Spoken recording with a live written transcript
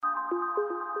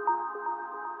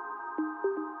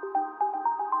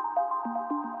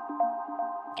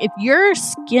if your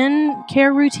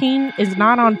skincare routine is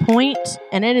not on point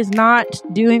and it is not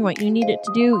doing what you need it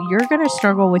to do, you're going to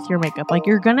struggle with your makeup. Like,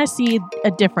 you're going to see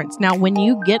a difference. Now, when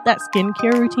you get that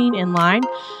skincare routine in line,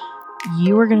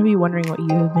 you are going to be wondering what you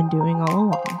have been doing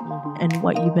all along and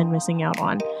what you've been missing out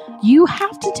on. You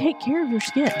have to take care of your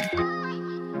skin.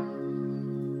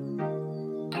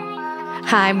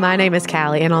 Hi, my name is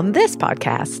Callie, and on this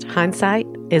podcast, hindsight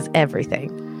is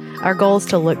everything. Our goal is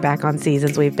to look back on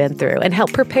seasons we've been through and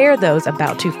help prepare those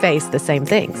about to face the same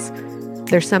things.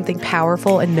 There's something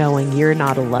powerful in knowing you're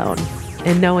not alone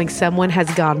and knowing someone has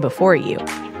gone before you.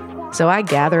 So I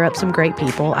gather up some great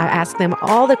people, I ask them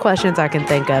all the questions I can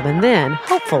think of, and then,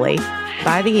 hopefully,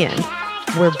 by the end,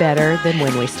 we're better than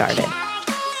when we started.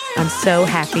 I'm so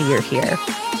happy you're here.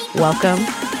 Welcome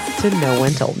to No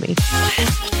One Told Me.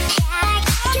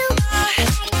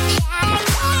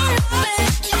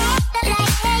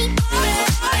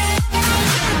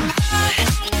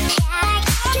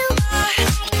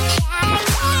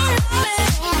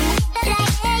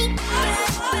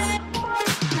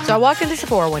 So I walked into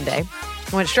Sephora one day,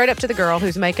 went straight up to the girl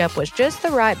whose makeup was just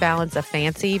the right balance of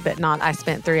fancy, but not I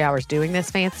spent 3 hours doing this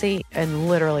fancy, and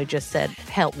literally just said,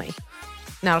 help me.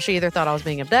 Now, she either thought I was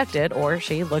being abducted, or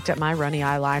she looked at my runny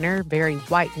eyeliner, very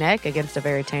white neck against a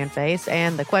very tan face,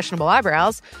 and the questionable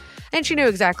eyebrows, and she knew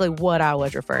exactly what I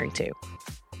was referring to.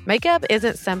 Makeup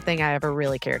isn't something I ever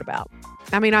really cared about.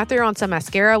 I mean, I threw on some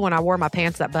mascara when I wore my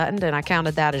pants that buttoned, and I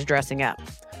counted that as dressing up.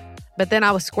 But then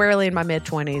I was squarely in my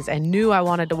mid-20s and knew I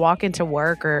wanted to walk into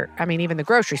work or, even the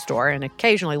grocery store and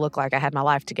occasionally look like I had my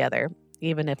life together,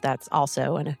 even if that's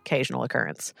also an occasional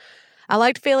occurrence. I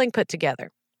liked feeling put together.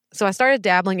 So I started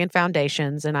dabbling in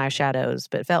foundations and eyeshadows,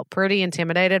 but felt pretty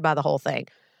intimidated by the whole thing.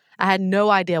 I had no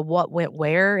idea what went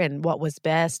where and what was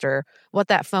best or what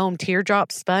that foam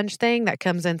teardrop sponge thing that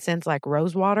comes in scents like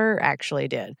rose water actually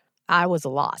did. I was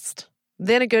lost.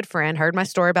 Then a good friend heard my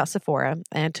story about Sephora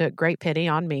and took great pity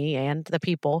on me and the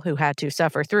people who had to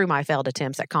suffer through my failed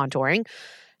attempts at contouring.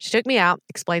 She took me out,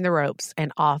 explained the ropes,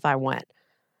 and off I went.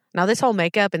 Now, this whole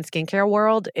makeup and skincare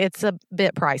world, it's a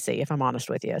bit pricey, if I'm honest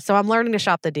with you. So I'm learning to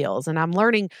shop the deals, and I'm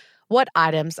learning what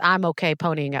items I'm okay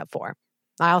ponying up for.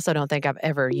 I also don't think I've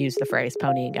ever used the phrase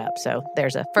ponying up, so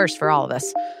there's a first for all of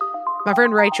us. My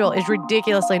friend Rachel is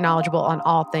ridiculously knowledgeable on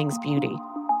all things beauty.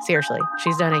 Seriously,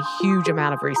 she's done a huge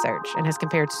amount of research and has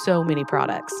compared so many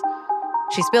products.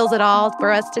 She spills it all for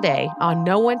us today on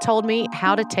No One Told Me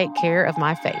How to Take Care of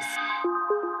My Face.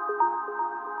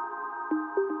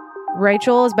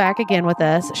 Rachel is back again with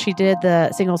us. She did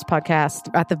the Singles podcast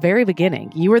at the very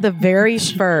beginning. You were the very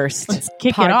first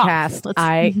podcast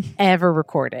I ever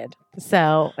recorded.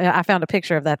 So I found a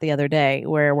picture of that the other day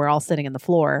where we're all sitting in the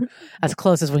floor as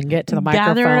close as we can get to the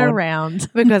microphone. Gathered around.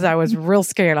 Because I was real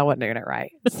scared I wasn't doing it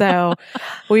right. So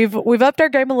we've upped our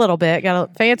game a little bit,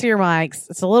 got fancier mics.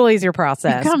 It's a little easier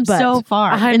process. You've come so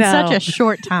far in such a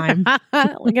short time.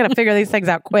 We got to figure these things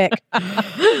out quick.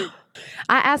 I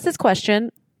asked this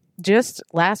question just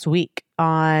last week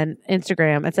on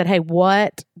Instagram and said, hey,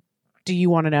 what do you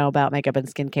want to know about makeup and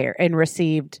skincare? And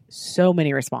received so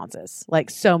many responses, like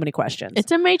so many questions.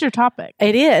 It's a major topic.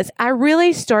 It is. I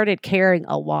really started caring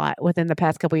a lot within the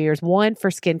past couple of years. One, for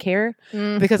skincare,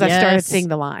 because I started seeing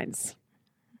the lines.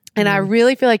 And I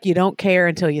really feel like you don't care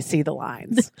until you see the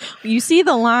lines. You see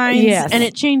the lines, and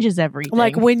it changes everything.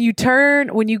 Like when you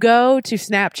go to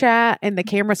Snapchat and the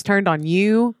camera's turned on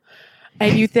you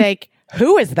and you think,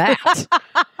 who is that?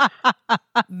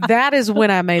 That is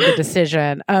when I made the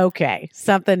decision, okay,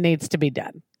 something needs to be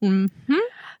done. Mm-hmm.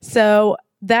 So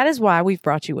that is why we've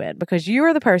brought you in, because you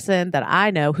are the person that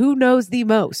I know who knows the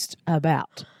most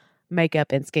about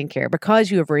makeup and skincare,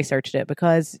 because you have researched it,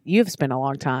 because you've spent a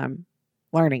long time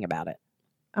learning about it.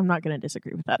 I'm not going to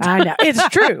disagree with that. I know. It's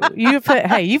true. You've put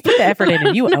the effort in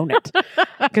and you own it.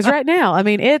 Because right now,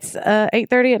 it's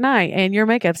 8:30 at night and your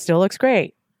makeup still looks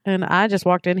great. And I just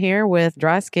walked in here with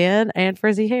dry skin and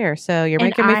frizzy hair. So you're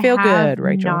making me feel good,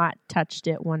 Rachel. I have not touched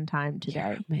it one time today.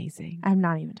 You're amazing. I've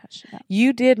not even touched it.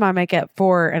 You did my makeup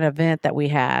for an event that we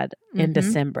had in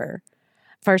December.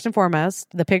 First and foremost,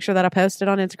 the picture that I posted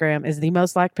on Instagram is the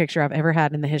most liked picture I've ever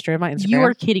had in the history of my Instagram. You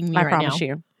are kidding me right now. I promise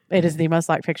you. It is the most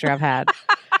liked picture I've had.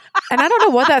 And I don't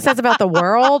know what that says about the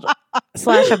world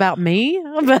 / about me,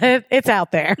 but it's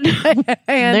out there. And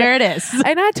there it is.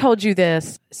 And I told you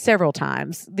this several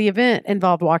times. The event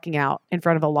involved walking out in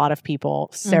front of a lot of people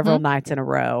several nights in a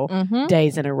row,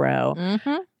 days in a row.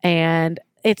 And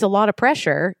it's a lot of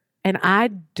pressure. And I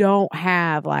don't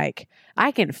have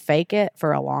I can fake it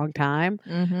for a long time,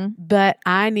 but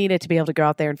I needed to be able to go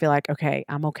out there and feel like, okay,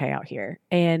 I'm okay out here.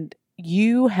 And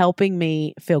you helping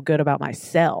me feel good about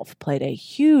myself played a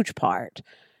huge part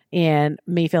in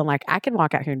me feeling like I can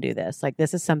walk out here and do this. Like,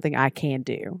 this is something I can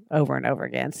do over and over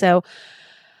again. So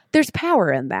there's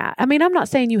power in that. I mean, I'm not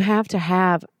saying you have to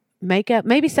have makeup.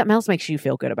 Maybe something else makes you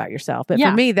feel good about yourself. But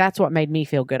for me, that's what made me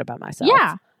feel good about myself.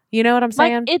 Yeah. You know what I'm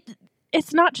saying? Like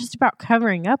it's not just about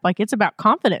covering up. Like, it's about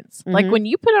confidence. Like, when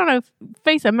you put on a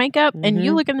face of makeup and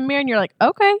you look in the mirror and you're like,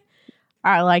 okay,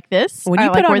 I like this. When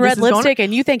you put on red lipstick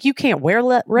and you think you can't wear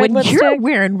red lipstick. When you're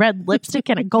wearing red lipstick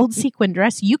and a gold sequin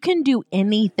dress, you can do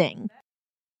anything.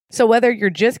 So whether you're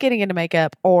just getting into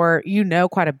makeup or you know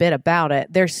quite a bit about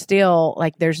it, there's still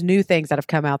there's new things that have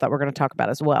come out that we're going to talk about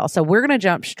as well. So we're going to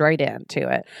jump straight into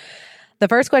it. The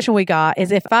first question we got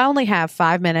is, if I only have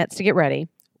 5 minutes to get ready,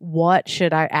 what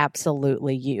should I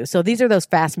absolutely use? So these are those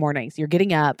fast mornings. You're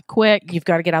getting up quick. You've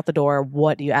got to get out the door.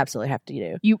 What do you absolutely have to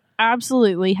do? You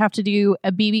absolutely have to do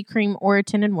a BB cream or a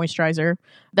tinted moisturizer.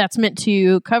 That's meant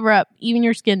to cover up even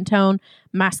your skin tone.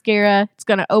 Mascara. It's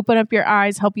going to open up your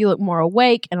eyes, help you look more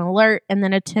awake and alert. And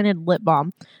then a tinted lip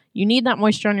balm. You need that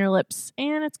moisture on your lips,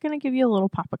 and it's going to give you a little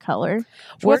pop of color.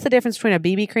 What's the difference between a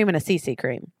BB cream and a CC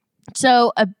cream?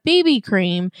 So a BB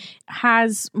cream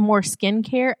has more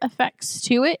skincare effects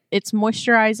to it. It's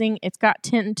moisturizing. It's got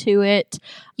tint to it.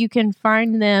 You can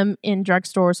find them in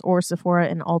drugstores or Sephora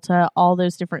and Ulta, all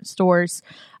those different stores.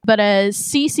 But a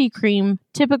CC cream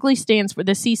typically stands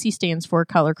for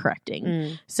color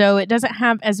correcting. So it doesn't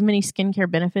have as many skincare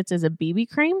benefits as a BB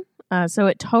cream. So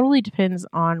it totally depends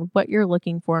on what you're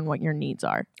looking for and what your needs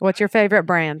are. What's your favorite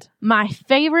brand? My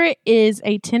favorite is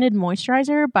a tinted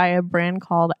moisturizer by a brand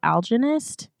called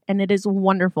Algenist, and it is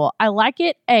wonderful. I like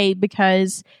it,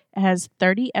 because it has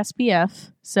 30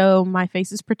 SPF, so my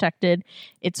face is protected.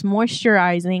 It's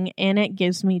moisturizing, and it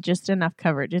gives me just enough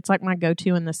coverage. It's like my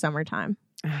go-to in the summertime.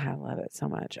 I love it so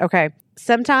much. Okay.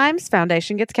 Sometimes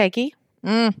foundation gets cakey.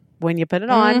 When you put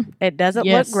it on, it doesn't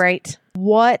look great.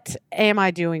 What am I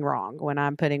doing wrong when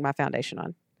I'm putting my foundation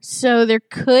on? So there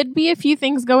could be a few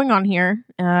things going on here.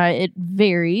 It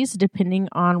varies depending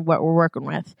on what we're working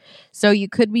with. So you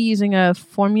could be using a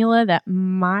formula that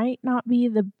might not be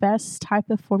the best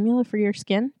type of formula for your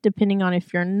skin, depending on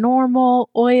if you're normal,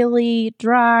 oily,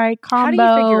 dry, combo.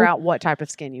 How do you figure out what type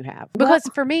of skin you have? Because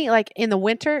for me, like in the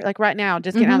winter, like right now,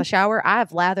 just getting out of the shower,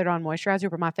 I've lathered on moisturizer,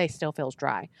 but my face still feels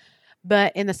dry.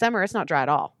 But in the summer, it's not dry at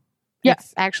all. Yeah.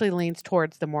 It actually leans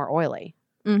towards the more oily.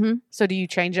 So do you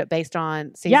change it based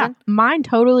on season? Yeah, mine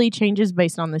totally changes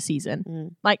based on the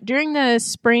season. Like during the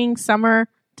spring, summer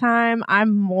time,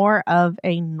 I'm more of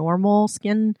a normal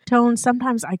skin tone.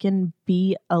 Sometimes I can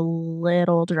be a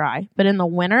little dry. But in the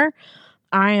winter,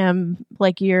 I am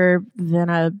like you're than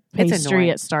a pastry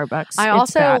at Starbucks. I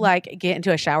also get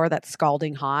into a shower that's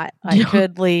scalding hot. I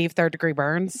could leave 3rd-degree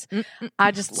burns.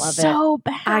 I just love it. So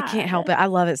bad. I can't help it. I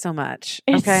love it so much.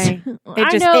 It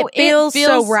feels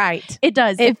so right. It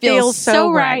does. It feels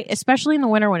so right, especially in the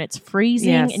winter when it's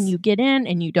freezing and you get in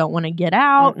and you don't want to get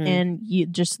out and you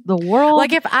just the world.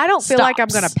 Like if I don't feel like I'm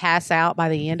going to pass out by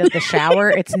the end of the shower,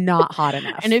 it's not hot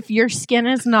enough. And if your skin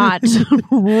is not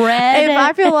red, if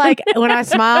I feel like when I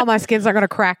smile, my skin's not going to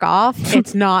crack off,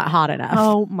 it's not hot enough.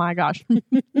 Oh my gosh.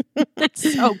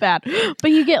 It's so bad. But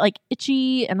you get like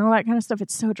itchy and all that kind of stuff.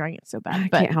 It's so drying. It's so bad.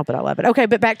 I can't help it. I love it. Okay,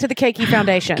 but back to the cakey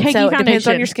foundation. It depends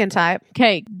on your skin type.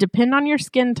 Okay, depend on your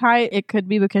skin type. It could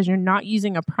be because you're not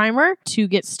using a primer to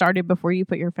get started before you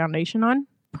put your foundation on.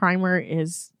 Primer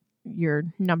is your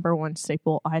number one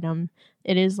staple item.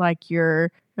 It is like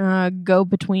your go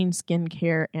between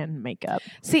skincare and makeup.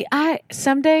 See,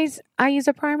 some days I use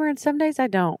a primer and some days I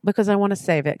don't because I want to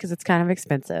save it because it's kind of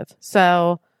expensive.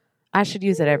 So I should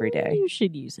use it every day. You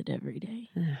should use it every day.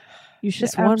 You should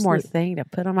just one more thing to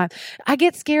put on my. I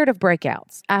get scared of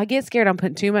breakouts. I get scared I'm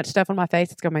putting too much stuff on my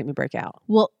face. It's going to make me break out.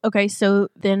 Well, okay. So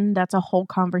then that's a whole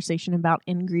conversation about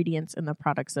ingredients in the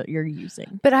products that you're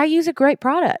using. But I use a great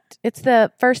product. It's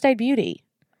the First Aid Beauty.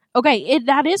 Okay,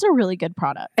 that is a really good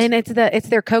product. And it's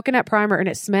their coconut primer and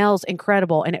it smells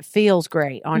incredible and it feels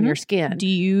great on your skin. Do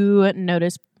you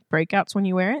notice breakouts when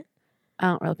you wear it? I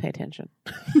don't really pay attention.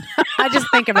 I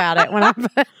just think about it when I'm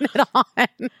putting it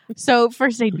on. So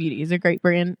First Aid Beauty is a great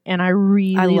brand and I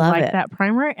really like that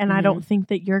primer and I don't think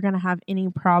that you're going to have any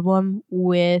problem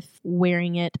with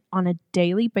wearing it on a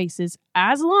daily basis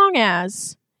as long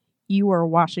as you are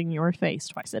washing your face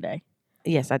twice a day.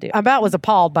 Yes, I do. I about was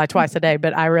appalled by twice a day,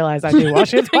 but I realize I do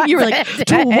wash it twice you were like,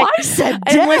 twice a day?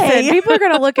 And listen, people are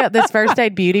going to look up this First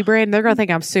Aid Beauty brand. They're going to think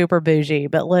I'm super bougie.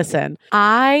 But listen,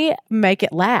 I make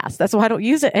it last. That's why I don't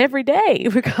use it every day.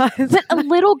 Because but a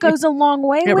little goes a long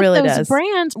way with really those does.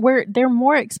 Brands where they're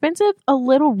more expensive. A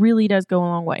little really does go a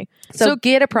long way. So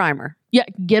get a primer. Yeah,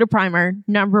 get a primer.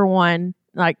 Number one.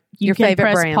 Like you Your can favorite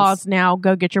press brands. pause now,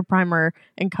 go get your primer,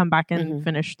 and come back and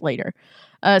finish later.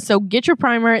 So get your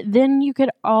primer. Then you could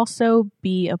also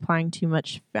be applying too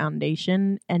much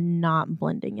foundation and not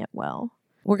blending it well.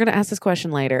 We're going to ask this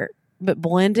question later, but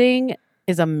blending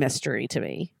is a mystery to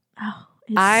me. Oh,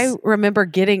 I remember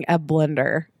getting a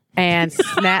blender and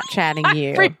Snapchatting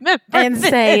you remember and this.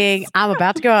 saying, I'm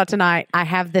about to go out tonight. I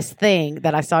have this thing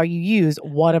that I saw you use.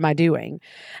 What am I doing?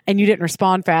 And you didn't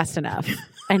respond fast enough.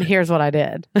 And here's what I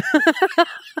did.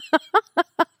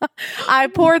 I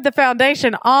poured the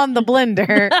foundation on the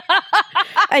blender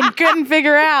and couldn't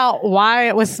figure out why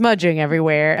it was smudging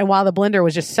everywhere and why the blender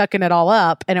was just sucking it all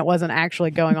up and it wasn't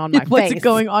actually going on my face. Was it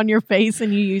going on your face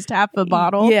and you used half a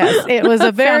bottle? Yes, it was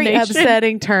a very Foundation.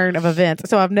 upsetting turn of events.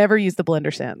 So I've never used the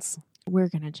blender since. We're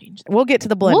going to change that. We'll get to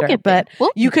the blender, We'll get there. but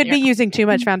We'll you get could be there. using too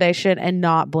much foundation and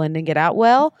not blending it out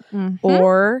well,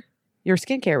 or your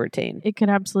skincare routine. It could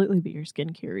absolutely be your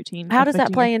skincare routine. How does that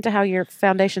affecting play into how your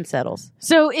foundation settles?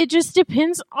 So it just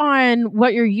depends on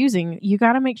what you're using. You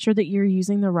got to make sure that you're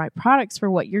using the right products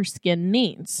for what your skin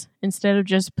needs. Instead of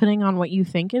just putting on what you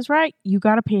think is right, you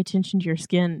got to pay attention to your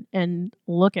skin and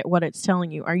look at what it's telling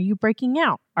you. Are you breaking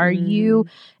out? Are you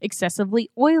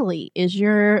excessively oily? Is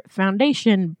your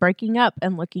foundation breaking up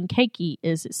and looking cakey?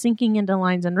 Is it sinking into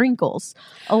lines and wrinkles?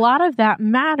 A lot of that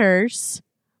matters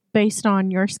based on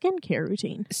your skincare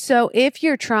routine. So if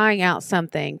you're trying out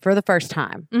something for the first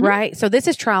time, right? So this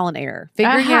is trial and error.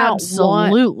 Figuring out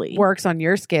Absolutely. what works on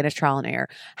your skin is trial and error.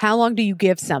 How long do you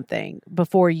give something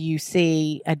before you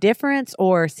see a difference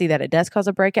or see that it does cause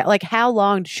a breakout? Like how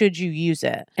long should you use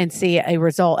it and see a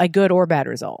result, a good or bad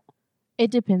result? It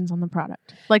depends on the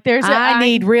product. Like there's I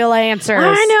need real answers.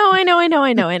 I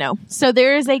know. So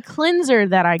there is a cleanser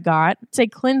that I got. It's a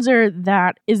cleanser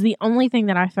that is the only thing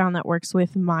that I found that works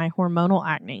with my hormonal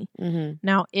acne.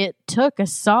 Now, it took a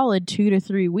solid 2 to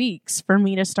 3 weeks for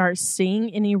me to start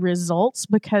seeing any results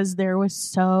because there was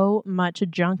so much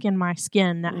junk in my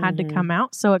skin that had to come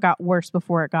out. So it got worse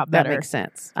before it got better. That makes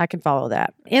sense. I can follow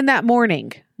that. In that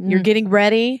morning, you're getting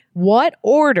ready. What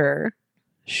order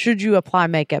should you apply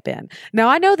makeup in? Now,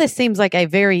 I know this seems like a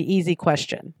very easy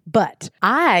question, but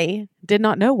I did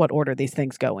not know what order these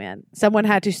things go in. Someone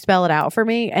had to spell it out for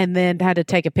me and then had to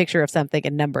take a picture of something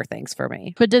and number things for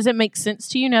me. But does it make sense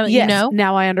to you now that Yes, you know?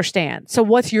 now I understand. So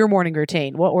what's your morning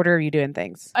routine? What order are you doing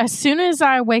things? As soon as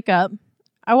I wake up,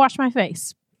 I wash my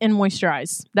face and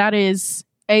moisturize. That is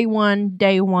A1,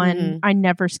 day one. I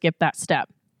never skip that step.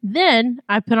 Then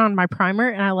I put on my primer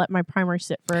and I let my primer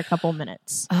sit for a couple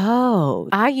minutes. Oh,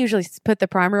 I usually put the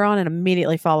primer on and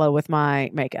immediately follow with my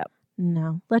makeup.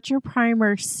 No, let your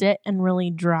primer sit and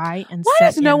really dry and Why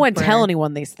set does no in one for tell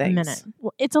anyone these a things? minute.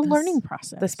 Well, it's a learning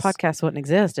process. This podcast wouldn't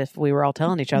exist if we were all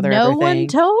telling each other No everything. one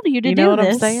told you to You do know what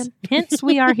this. I'm saying? Hence,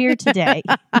 we are here today.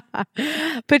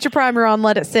 Put your primer on,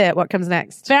 let it sit. What comes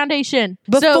next? Foundation.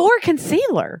 Before So,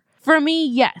 concealer. for me,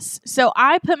 yes. So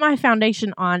I put my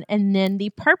foundation on, and then the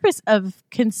purpose of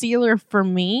concealer for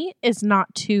me is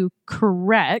not to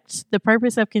correct. The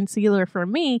purpose of concealer for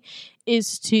me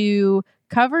is to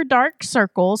cover dark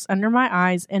circles under my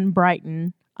eyes and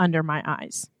brighten under my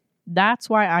eyes. That's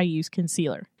why I use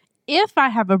concealer. If I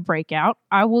have a breakout,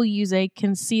 I will use a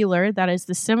concealer that is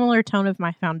the similar tone of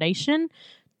my foundation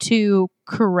to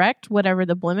correct whatever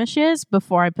the blemish is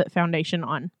before I put foundation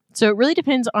on. So it really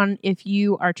depends on if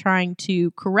you are trying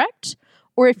to correct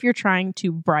or if you're trying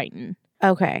to brighten.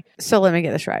 Okay. So let me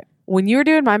get this right. When you were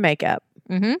doing my makeup,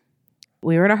 we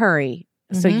were in a hurry.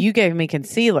 So you gave me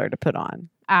concealer to put on.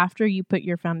 After you put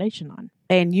your foundation on.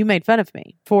 And you made fun of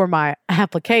me for my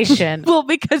application. Well,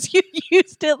 because you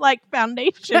used it like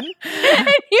foundation and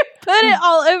you put it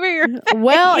all over your face.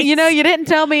 Well, you know, you didn't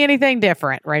tell me anything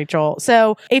different, Rachel.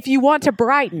 So if you want to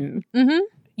brighten,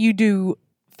 you do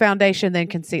foundation, then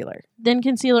concealer. Then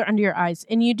concealer under your eyes.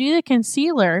 And you do the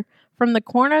concealer from the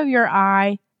corner of your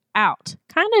eye out,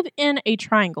 kind of in a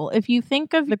triangle. If you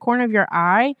think of the corner of your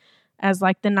eye as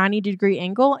like the 90-degree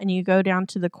angle and you go down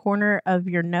to the corner of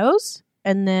your nose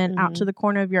and then out to the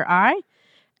corner of your eye,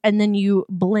 and then you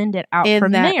blend it out In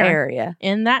from that there. area.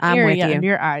 In that I'm area with you. under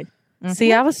your eye.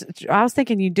 See, I was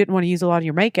thinking you didn't want to use a lot of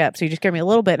your makeup, so you just gave me a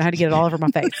little bit and I had to get it all over my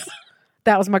face.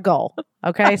 That was my goal.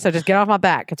 Okay, so just get off my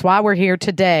back. It's why we're here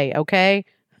today, okay?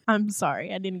 I'm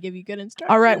sorry. I didn't give you good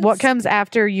instructions. All right, what comes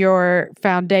after your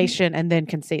foundation and then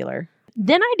concealer?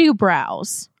 Then I do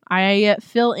brows. I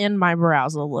fill in my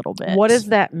brows a little bit. What does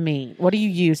that mean? What do you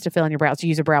use to fill in your brows? Do you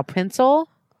use a brow pencil?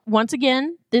 Once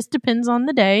again, this depends on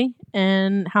the day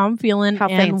and how I'm feeling How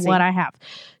and fancy. what I have.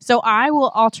 So I will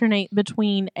alternate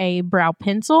between a brow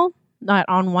pencil that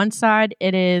on one side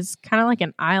it is kind of like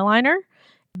an eyeliner,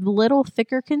 A little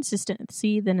thicker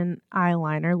consistency than an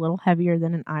eyeliner, a little heavier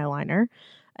than an eyeliner.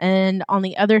 And on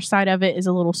the other side of it is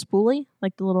a little spoolie,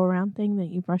 like the little round thing that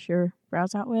you brush your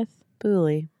brows out with.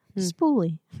 Spoolie.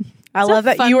 Spoolie. I love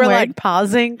that you were like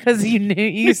pausing because you knew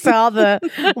you saw the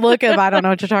look of I don't know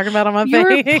what you're talking about on my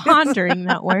face. You were pondering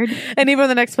that word. And even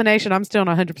with an explanation, I'm still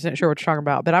not 100% sure what you're talking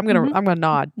about, but I'm gonna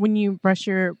nod. When you brush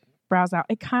your brows out,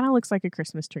 it kind of looks like a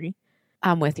Christmas tree.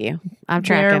 I'm with you. I'm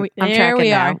tracking. I'm tracking we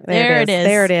now. Are. There it is.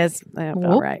 There it is.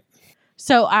 All right.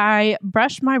 So I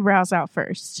brushed my brows out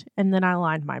first, and then I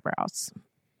lined my brows.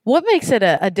 What makes it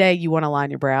a day you want to line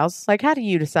your brows? Like, how do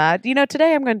you decide?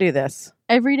 Today I'm going to do this.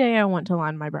 Every day I want to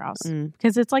line my brows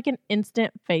because it's like an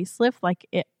instant facelift. Like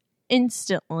it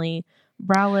instantly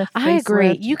brow lift. I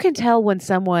agree. You can tell when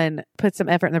someone puts some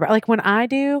effort in their brow. Like when I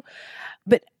do,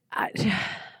 but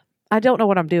I don't know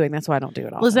what I'm doing. That's why I don't do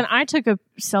it all. Listen, I took a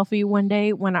selfie one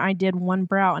day when I did one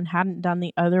brow and hadn't done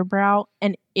the other brow,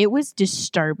 and it was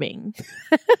disturbing.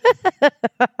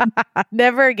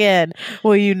 Never again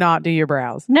will you not do your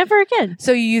brows. Never again.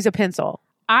 So you use a pencil.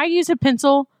 I use a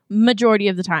pencil majority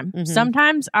of the time. Mm-hmm.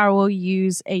 Sometimes I will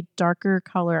use a darker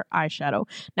color eyeshadow.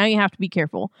 Now you have to be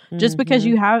careful. Just because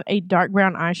you have a dark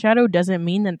brown eyeshadow doesn't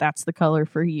mean that that's the color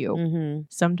for you.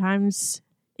 Sometimes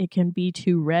it can be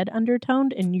too red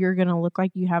undertoned and you're going to look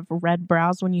like you have red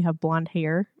brows when you have blonde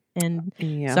hair. And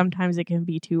sometimes it can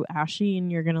be too ashy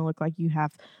and you're going to look like you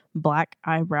have black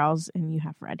eyebrows and you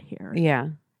have red hair. Yeah.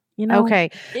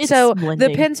 Okay. So blending.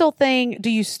 The pencil thing, do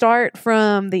you start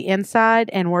from the inside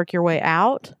and work your way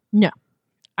out? No.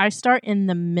 I start in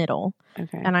the middle.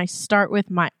 Okay. And I start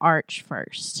with my arch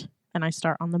first. And I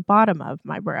start on the bottom of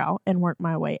my brow and work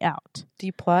my way out. Do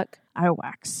you pluck? I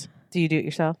wax. Do you do it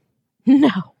yourself? No.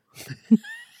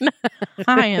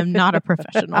 I am not a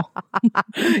professional.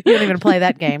 You don't even play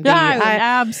that game, do you?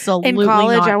 Absolutely in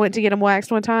college, not. I went to get them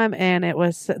waxed one time, and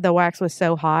the wax was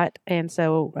so hot and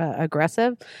so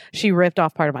aggressive, she ripped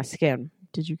off part of my skin.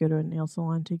 Did you go to a nail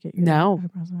salon to get your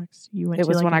eyebrows waxed? You went. It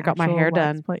was when I got my hair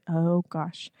done. Oh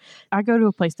gosh, I go to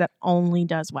a place that only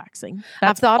does waxing.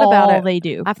 That's I've thought about all it. They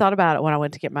do. I thought about it when I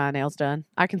went to get my nails done.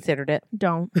 I considered it.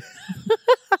 Don't.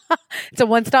 It's a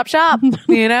one-stop shop,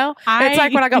 It's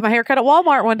like when I got my hair cut at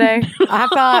Walmart one day. I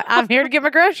thought, I'm here to get my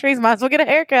groceries. Might as well get a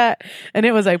haircut. And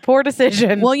it was a poor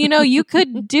decision. Well, you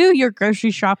could do your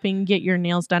grocery shopping, get your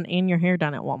nails done and your hair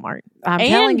done at Walmart. I'm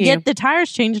telling you. And get the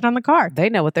tires changed on the car. They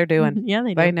know what they're doing. Yeah,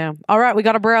 they do. They know. All right, we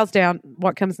got our brows down.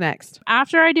 What comes next?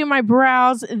 After I do my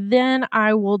brows, then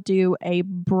I will do a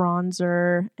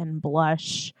bronzer and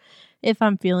blush. If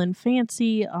I'm feeling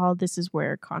fancy, this is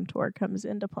where contour comes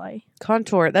into play.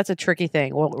 Contour, that's a tricky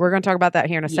thing. Well, we're going to talk about that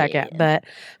here in a second. But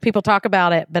people talk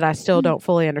about it, but I still don't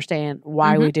fully understand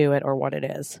why we do it or what it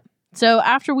is. So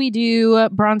after we do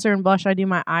bronzer and blush, I do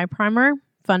my eye primer.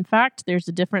 Fun fact, there's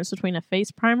a difference between a face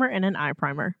primer and an eye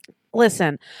primer.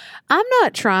 Listen, I'm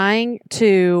not trying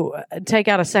to take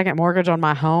out a second mortgage on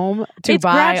my home to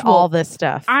buy all this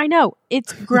stuff. I know.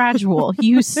 It's gradual.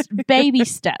 Use baby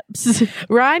steps.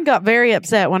 Ryan got very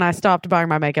upset when I stopped buying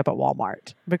my makeup at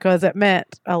Walmart because it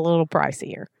meant a little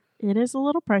pricier. It is a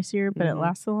little pricier, but it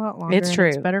lasts a lot longer. It's true.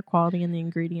 It's better quality and the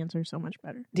ingredients are so much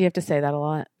better. Do you have to say that a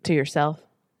lot to yourself?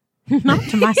 Not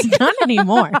to myself. Not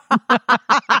anymore.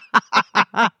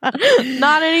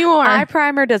 Not anymore. Eye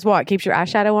primer does what? Keeps your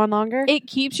eyeshadow on longer? It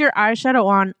keeps your eyeshadow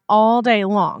on all day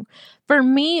long. For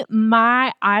me,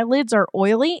 my eyelids are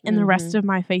oily and the rest of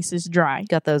my face is dry.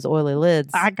 Got those oily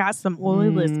lids. I got some oily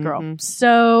lids, girl.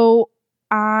 So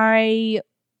I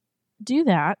do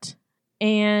that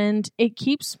and it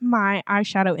keeps my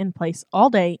eyeshadow in place all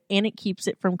day and it keeps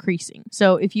it from creasing.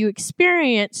 So if you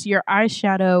experience your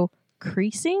eyeshadow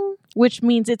creasing, which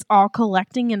means it's all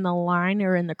collecting in the line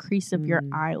or in the crease of your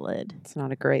eyelid. It's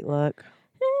not a great look.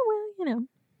 Well,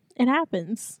 it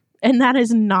happens. And that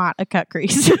is not a cut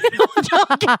crease.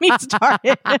 Don't get me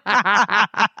started.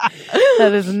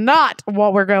 That is not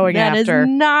what we're going after. That is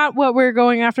not what we're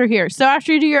going after here. So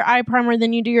after you do your eye primer,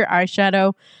 then you do your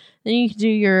eyeshadow. Then you can do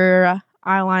your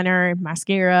eyeliner,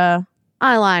 mascara.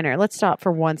 Eyeliner. Let's stop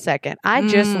for 1 second. I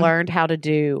just learned how to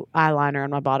do eyeliner on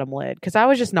my bottom lid because I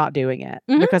was just not doing it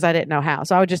because I didn't know how.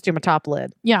 So I would just do my top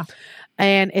lid. Yeah.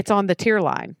 And it's on the tear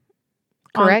line.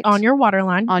 Correct? On your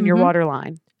waterline. On your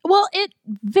waterline. Well, it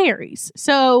varies.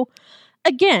 So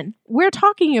again, we're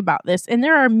talking about this and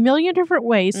there are a million different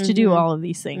ways to do all of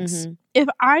these things. If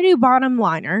I do bottom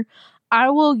liner,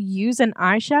 I will use an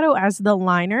eyeshadow as the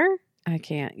liner. I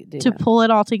can't do to that. Pull it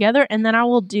all together, and then I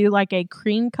will do like a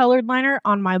cream colored liner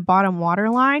on my bottom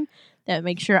waterline. that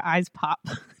makes your eyes pop.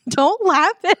 Don't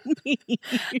laugh at me.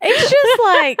 It's just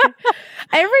like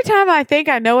every time I think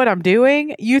I know what I'm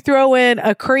doing, you throw in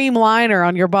a cream liner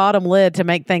on your bottom lid to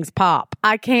make things pop.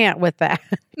 I can't with that.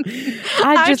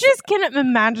 I just can't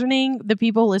imagining the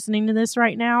people listening to this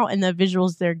right now and the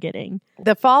visuals they're getting.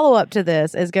 The follow-up to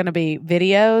this is going to be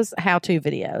videos, how-to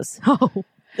videos. Oh,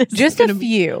 just a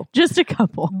few. Just a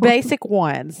couple. Basic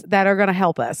ones that are going to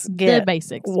help us get the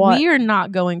basics. We are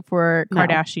not going for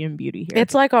Kardashian beauty here.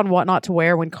 It's like on What Not to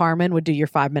Wear when Carmen would do your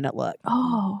 5-minute look.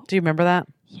 Oh. Do you remember that?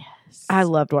 Yes. I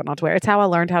loved What Not to Wear. It's how I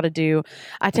learned how to do.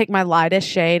 I take my lightest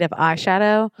shade of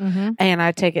eyeshadow and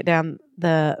I take it down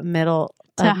the middle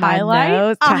of my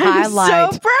nose to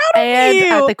highlight. So proud of and you.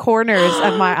 at the corners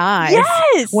of my eyes.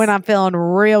 Yes. When I'm feeling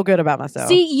real good about myself.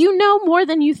 See, you know more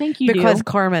than you think you do. Because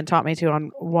Carmen taught me to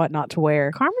on What Not to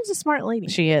Wear. Carmen's a smart lady.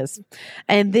 She is.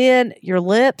 And then your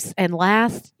lips, and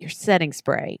last, your setting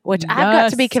spray, which I've got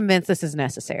to be convinced this is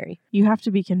necessary. You have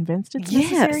to be convinced it's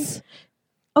necessary? Yes.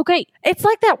 Okay. It's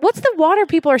like that. What's the water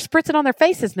people are spritzing on their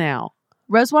faces now?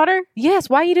 Rose water?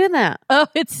 Yes. Why are you doing that? Oh,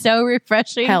 it's so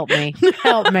refreshing. Help me.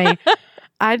 Help me.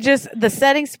 The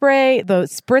setting spray, the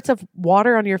spritz of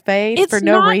water on your face for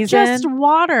no reason. It's not just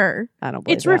water. I don't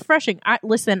believe It's refreshing.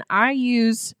 I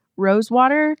use rose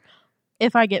water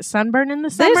if I get sunburn in the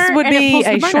summer. This would be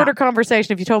a shorter out.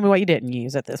 conversation if you told me what you didn't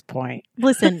use at this point.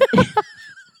 Listen.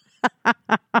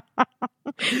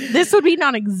 This would be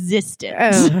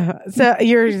non-existent. So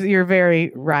you're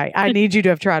very right. I need you to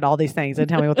have tried all these things and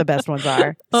tell me what the best ones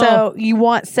are. So you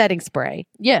want setting spray.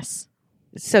 Yes.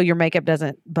 So your makeup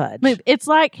doesn't budge. It's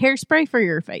like hairspray for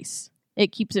your face.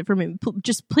 It keeps it from moving.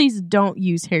 Just please don't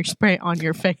use hairspray on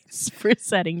your face for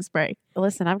setting spray.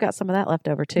 Listen, I've got some of that left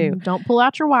over too. Don't pull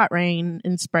out your White Rain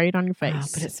and spray it on your face. Oh,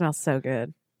 but it smells so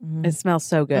good. It smells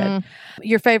so good.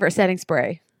 Your favorite setting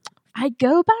spray? I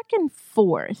go back and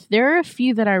forth. There are a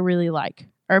few that I really like.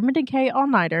 Urban Decay All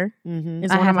Nighter is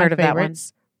one of my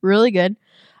favorites. Really good.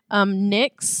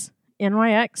 NYX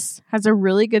has a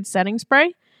really good setting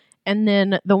spray. And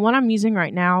then the one I'm using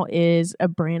right now is a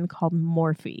brand called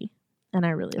Morphe. And I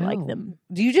really like them.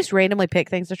 Do you just randomly pick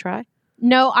things to try?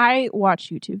 No, I watch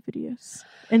YouTube videos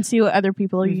and see what other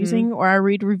people are using, or I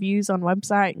read reviews on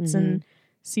websites and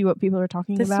see what people are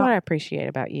talking about. This is what I appreciate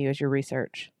about you is your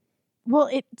research. Well,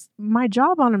 it's my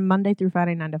job on a Monday through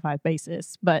Friday 9 to 5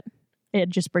 basis, but it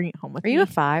just bring it home with me. Are you a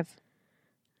 5?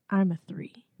 I'm a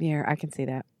 3. Yeah, I can see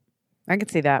that.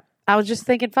 I was just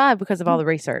thinking 5 because of all the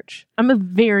research. I'm a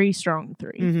very strong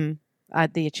 3.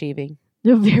 The achieving.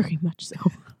 Very much so.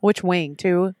 Which wing?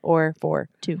 2 or 4?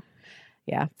 2.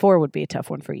 Yeah, 4 would be a tough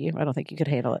one for you. I don't think you could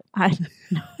handle it.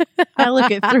 I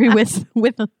look at 3 with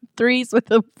 3s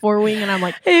with a 4 wing, and I'm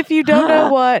like, if you don't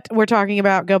know what we're talking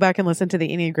about, go back and listen to the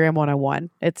Enneagram 101.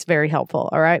 It's very helpful.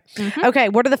 All right. Okay.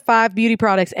 What are the 5 beauty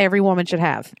products every woman should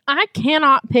have? I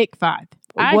cannot pick 5.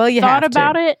 I thought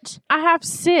about it. I have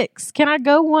 6. Can I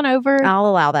go one over? I'll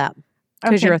allow that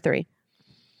because you're a 3.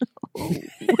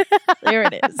 There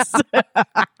it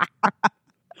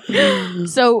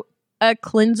is. So a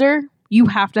cleanser. You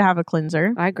have to have a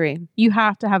cleanser. I agree. You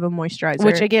have to have a moisturizer.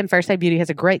 Which again, First Aid Beauty has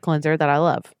a great cleanser that I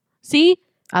love. See?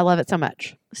 I love it so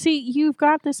much. See, you've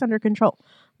got this under control.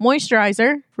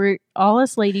 Moisturizer for all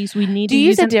us ladies. We need to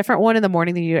use a different one in the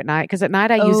morning than you do at night? Because at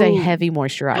night I use a heavy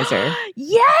moisturizer.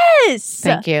 Yes.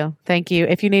 Thank you.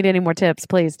 If you need any more tips,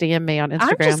 please DM me on Instagram.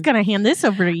 I'm just going to hand this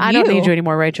over to you. I don't need you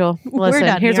anymore, Rachel.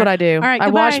 Listen, here's what I do. All right, I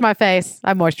wash my face.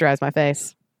 I moisturize my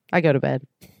face. I go to bed.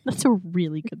 That's a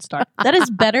really good start. That is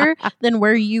better than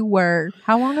where you were.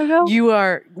 How long ago? You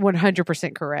are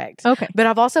 100% correct. Okay. But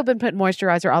I've also been putting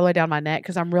moisturizer all the way down my neck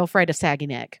because I'm real afraid of saggy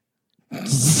neck. I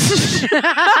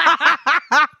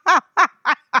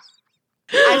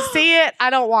see it. I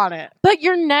don't want it. But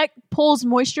your neck pulls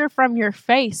moisture from your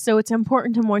face, so it's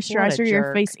important to moisturize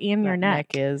your face and your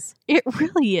neck. Is. It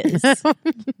really is.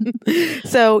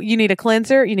 So you need a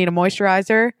cleanser. You need a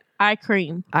moisturizer. Eye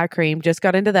cream. Just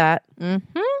got into that.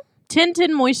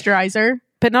 Tinted moisturizer.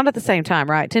 But not at the same time,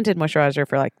 right? Tinted moisturizer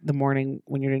for like the morning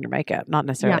when you're doing your makeup, not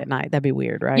necessarily at night. That'd be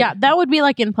weird, right? Yeah, that would be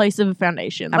like in place of a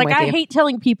foundation. Like I hate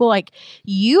telling people like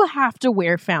you have to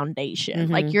wear foundation.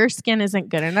 Like your skin isn't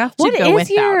good enough to go without it. What is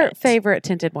your favorite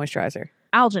tinted moisturizer?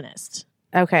 Algenist.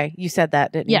 Okay, you said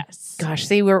that, didn't you? Yes. Gosh,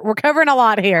 see, we're covering a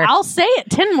lot here. I'll say it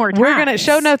 10 more times.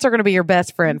 Show notes are gonna be your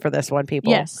best friend for this one,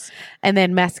 people. Yes. And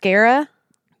then mascara.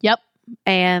 Yep.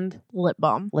 And lip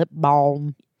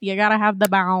balm. You gotta have the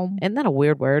balm. Isn't that a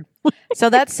weird word?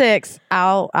 So that's 6.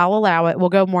 I'll allow it. We'll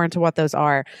go more into what those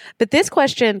are. But this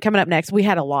question coming up next, we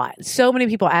had a lot. So many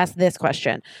people asked this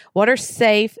question. What are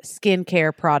safe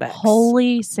skincare products?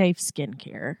 Wholly safe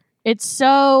skincare. It's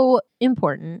so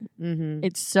important. Mm-hmm.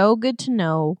 It's so good to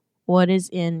know what is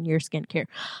in your skincare.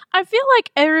 I feel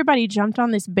like everybody jumped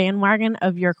on this bandwagon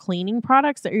of your cleaning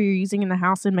products that you're using in the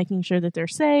house and making sure that they're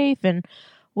safe and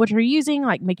what you're using,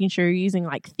 like making sure you're using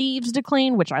like Thieves to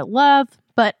clean, which I love.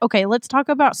 But okay, let's talk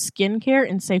about skincare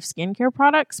and safe skincare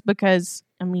products because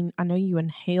I mean, I know you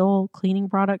inhale cleaning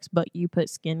products, but you put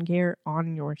skincare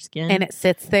on your skin. And it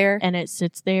sits there. And it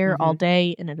sits there all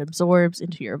day and it absorbs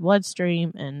into your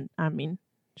bloodstream. And I mean,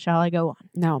 shall I go on?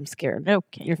 No, I'm scared.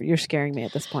 Okay. You're scaring me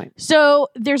at this point. So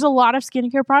there's a lot of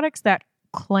skincare products that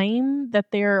claim that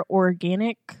they're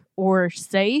organic or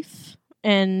safe.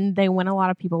 And they win a lot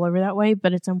of people over that way.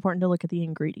 But it's important to look at the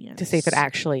ingredients. To see if it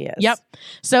actually is. Yep.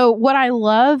 So what I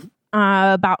love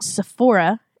about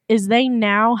Sephora is they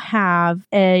now have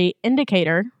a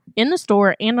indicator in the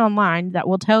store and online that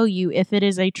will tell you if it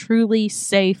is a truly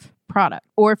safe product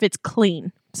or if it's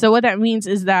clean. So what that means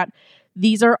is that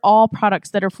these are all products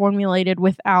that are formulated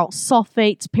without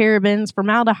sulfates, parabens,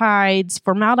 formaldehydes,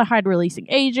 formaldehyde-releasing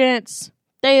agents,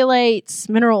 phthalates,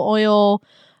 mineral oil,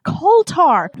 coal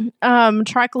tar,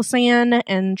 triclosan,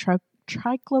 and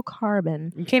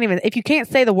triclocarbon. You can't even, if you can't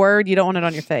say the word, you don't want it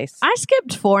on your face. I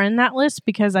skipped 4 in that list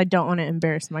because I don't want to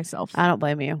embarrass myself. I don't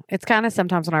blame you. It's kind of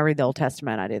sometimes when I read the Old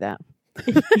Testament, I do that.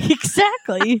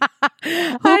 Exactly.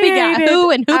 Who begat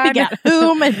who and who begat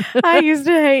whom? And I used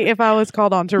to hate if I was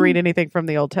called on to read anything from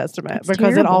the Old Testament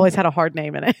because it always had a hard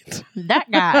name in it. That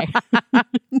guy.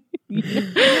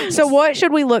 So what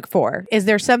should we look for? Is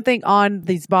there something on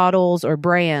these bottles or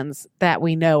brands that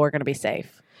we know are going to be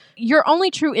safe? Your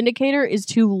only true indicator is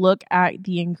to look at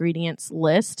the ingredients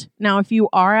list. Now, if you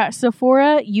are at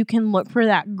Sephora, you can look for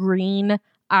that green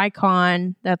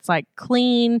icon that's like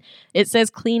clean. It says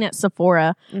clean at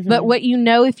Sephora. Mm-hmm. But what you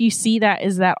know if you see that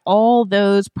is that all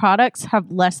those products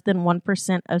have less than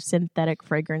 1% of synthetic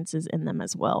fragrances in them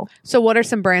as well. So what are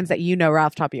some brands that you know right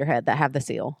off the top of your head that have the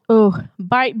seal? Oh,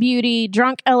 Bite Beauty,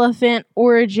 Drunk Elephant,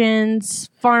 Origins,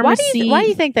 Pharmacy. Why do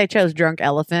you think they chose Drunk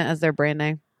Elephant as their brand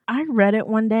name? I read it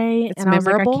one day It's and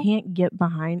memorable? I was like, I can't get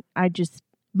behind.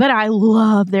 But I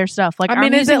love their stuff. Like, I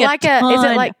mean, is it like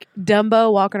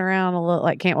Dumbo walking around a little,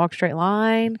 like can't walk a straight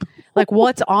line? Like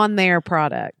what's on their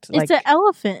product? Like, it's an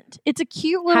elephant. It's a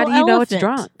cute little elephant. how do you know it's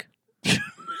drunk?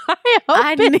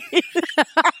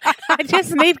 I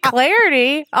just need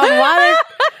clarity on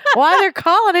why they're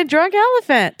calling it Drunk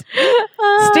Elephant.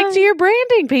 Stick to your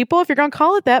branding, people. If you're going to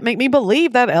call it that, make me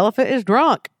believe that elephant is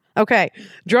drunk. Okay.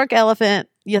 Drunk Elephant.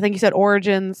 I think you said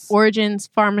Origins. Origins,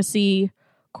 Pharmacy,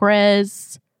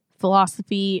 Krez,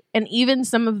 Philosophy, and even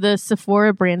some of the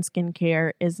Sephora brand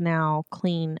skincare is now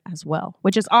clean as well,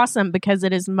 which is awesome because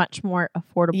it is much more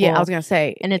affordable. Yeah, I was going to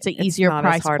say. And it's an easier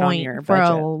price point for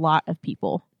a lot of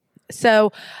people.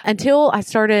 So until I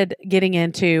started getting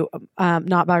into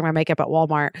not buying my makeup at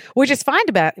Walmart, which is fine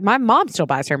to buy. My mom still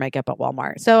buys her makeup at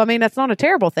Walmart. So, I mean, that's not a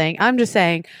terrible thing. I'm just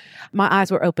saying my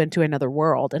eyes were open to another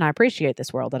world, and I appreciate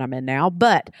this world that I'm in now.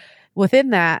 But within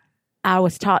that, I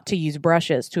was taught to use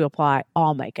brushes to apply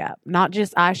all makeup, not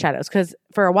just eyeshadows. Because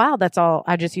for a while, that's all.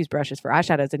 I just used brushes for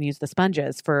eyeshadows and used the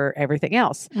sponges for everything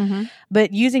else. Mm-hmm.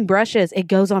 But using brushes, it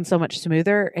goes on so much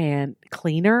smoother and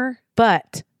cleaner.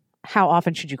 But how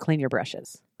often should you clean your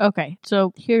brushes? Okay,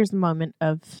 so here's a moment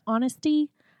of honesty.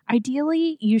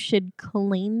 Ideally, you should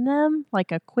clean them,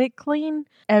 like a quick clean,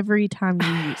 every time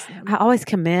you use them. I always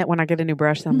commit when I get a new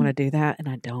brush that I'm going to do that, and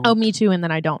I don't. Oh, me too, and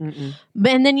then I don't.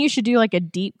 And then you should do like a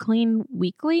deep clean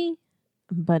weekly,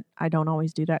 but I don't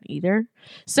always do that either.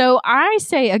 So I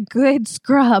say a good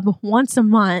scrub once a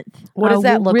month. What does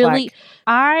that look like?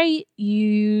 I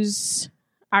use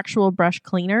actual brush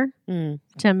cleaner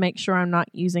to make sure I'm not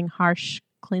using harsh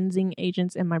cleansing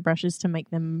agents in my brushes to make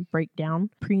them break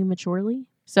down prematurely.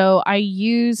 So I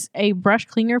use a brush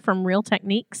cleaner from Real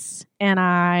Techniques, and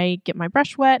I get my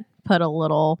brush wet, put a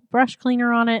little brush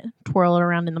cleaner on it, twirl it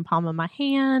around in the palm of my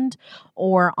hand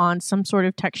or on some sort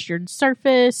of textured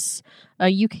surface.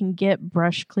 You can get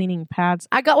brush cleaning pads.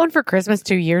 I got one for Christmas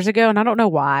 2 years ago, and I don't know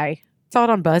why. Saw it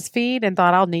on BuzzFeed and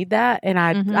thought I'll need that. And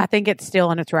I think it's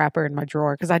still in its wrapper in my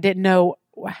drawer because I didn't know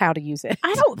how to use it.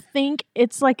 I don't think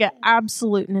it's like an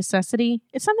absolute necessity.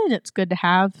 It's something that's good to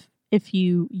have if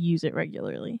you use it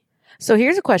regularly. So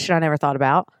here's a question I never thought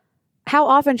about. How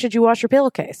often should you wash your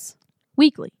pillowcase?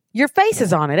 Weekly. Your face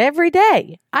is on it every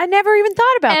day. I never even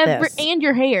thought about this. And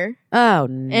your hair. Oh,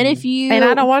 no. And if you... And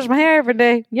I don't wash my hair every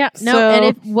day. Yeah. No, so, and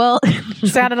if... Well...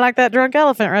 sounded like that drunk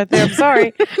elephant right there. I'm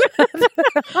sorry.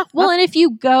 Well, and if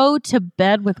you go to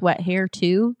bed with wet hair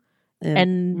too,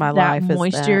 and my that life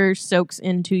moisture soaks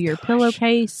into your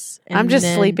pillowcase. And I'm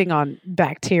just sleeping on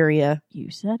bacteria.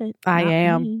 You said it. I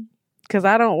am. Me. because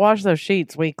I don't wash those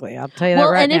sheets weekly. I'll tell you that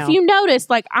right and now. if you notice,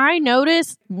 like I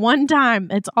noticed one time,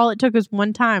 it's all it took was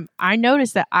one time. I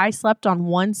noticed that I slept on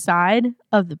one side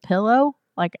of the pillow.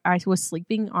 Like I was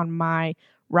sleeping on my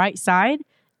right side.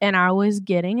 And I was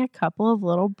getting a couple of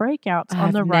little breakouts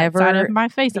on the right side of my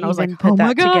face. And I was like, oh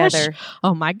my gosh. Together.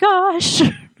 Oh my gosh.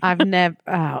 I've never,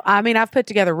 I've put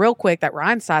together real quick. That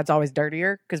Ryan side's always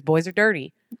dirtier because boys are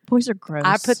dirty. Boys are gross.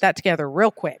 I put that together real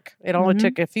quick. It only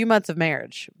took a few months of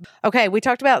marriage. Okay, we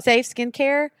talked about safe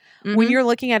skincare. When you're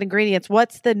looking at ingredients,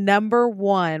 what's the number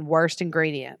one worst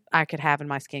ingredient I could have in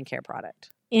my skincare product?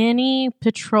 Any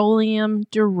petroleum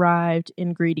derived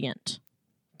ingredient.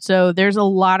 So there's a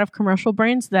lot of commercial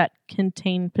brands that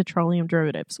contain petroleum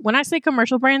derivatives. When I say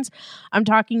commercial brands, I'm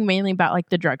talking mainly about like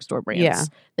the drugstore brands. Yeah.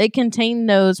 They contain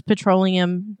those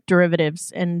petroleum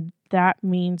derivatives, and that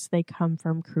means they come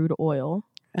from crude oil.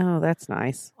 Oh, that's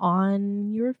nice.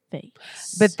 On your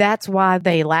face. But that's why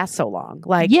they last so long.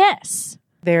 Like, yes.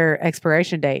 Their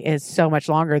expiration date is so much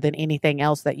longer than anything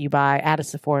else that you buy at a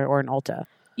Sephora or an Ulta.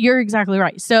 You're exactly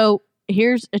right. So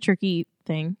here's a tricky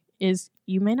thing is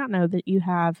you may not know that you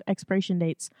have expiration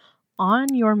dates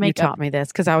on your makeup. You taught me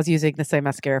this because I was using the same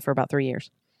mascara for about 3 years.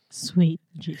 Sweet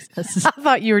Jesus. I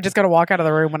thought you were just going to walk out of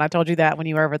the room when I told you that when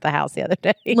you were over at the house the other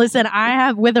day. Listen, I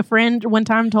have with a friend one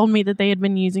time told me that they had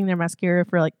been using their mascara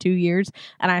for like 2 years,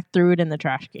 and I threw it in the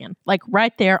trash can, like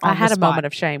right there on I had the a spot. moment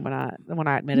of shame when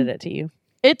I admitted it to you.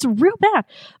 It's real bad.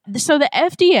 So the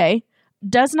FDA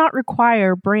does not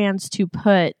require brands to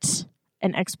put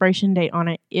an expiration date on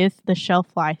it if the shelf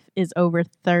life is over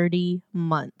 30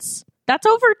 months. That's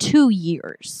over 2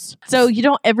 years. So you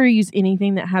don't ever use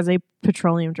anything that has a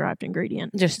petroleum derived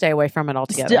ingredient. Just stay away from it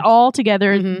altogether.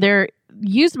 Altogether, they're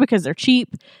used because they're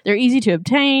cheap, they're easy to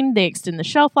obtain, they extend the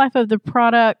shelf life of the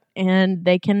product, and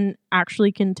they can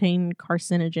actually contain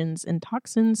carcinogens and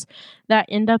toxins that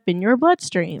end up in your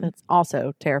bloodstream. That's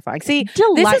also terrifying. See,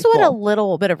 Delightful. This is what a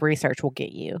little bit of research will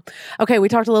get you. Okay, we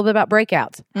talked a little bit about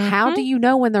breakouts. How do you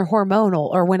know when they're hormonal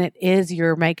or when it is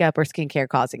your makeup or skincare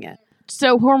causing it?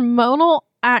 So hormonal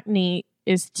acne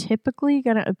is typically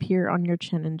going to appear on your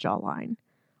chin and jawline,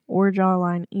 or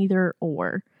jawline, either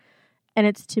or. And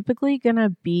it's typically going to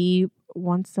be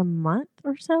once a month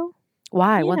or so.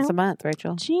 Why? Once a month,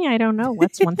 Rachel? Gee, I don't know.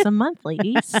 What's once a month,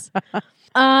 ladies?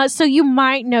 So you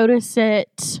might notice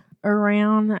it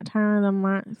around that time of the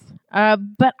month.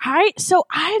 But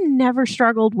I never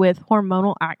struggled with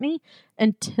hormonal acne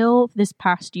until this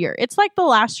past year. It's like the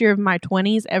last year of my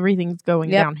 20s. Everything's going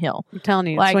downhill. I'm telling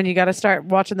you, Like, it's when you got to start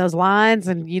watching those lines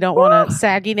and you don't want a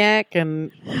saggy neck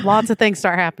and lots of things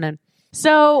start happening.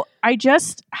 So I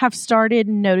just have started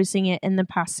noticing it in the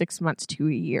past 6 months to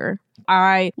a year.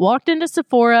 I walked into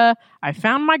Sephora, I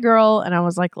found my girl, and I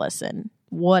was like, listen,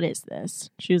 what is this?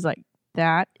 She was like,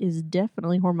 that is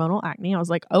definitely hormonal acne. I was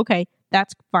like, okay,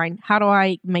 that's fine. How do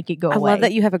I make it go away? I love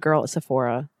that you have a girl at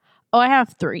Sephora. Oh, I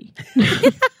have 3.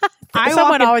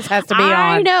 Someone always has to be on.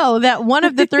 I know that one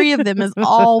of the 3 of them is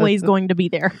always going to be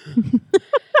there.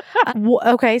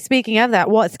 Okay, speaking of that,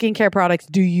 what skincare products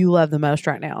do you love the most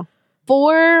right now?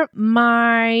 For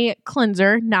my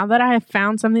cleanser, now that I have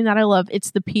found something that I love,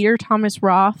 it's the Peter Thomas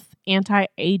Roth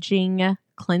Anti-Aging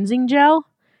Cleansing Gel.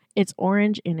 It's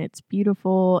orange and it's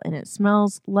beautiful and it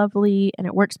smells lovely and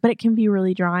it works, but it can be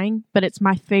really drying. But it's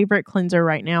my favorite cleanser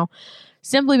right now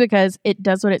simply because it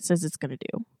does what it says it's going to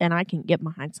do. And I can get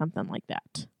behind something like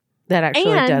that. That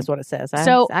actually does what it says.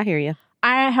 I hear you.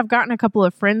 I have gotten a couple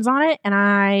of friends on it, and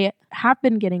I have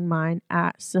been getting mine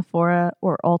at Sephora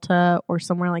or Ulta or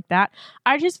somewhere like that.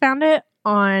 I just found it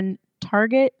on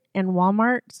Target and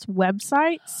Walmart's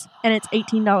websites, and it's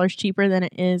 $18 cheaper than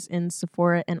it is in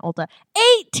Sephora and Ulta.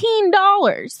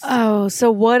 $18! Oh,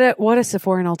 so what is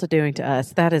Sephora and Ulta doing to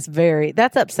us?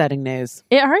 That's upsetting news.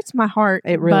 It hurts my heart.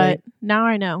 It really. But now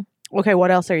I know. Okay, what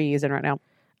else are you using right now?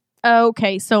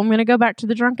 Okay, so I'm going to go back to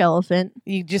the Drunk Elephant.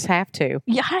 You just have to.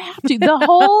 Yeah, I have to. The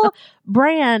whole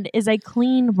brand is a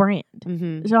clean brand.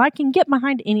 Mm-hmm. So I can get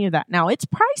behind any of that. Now, it's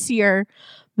pricier,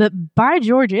 but by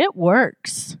George, it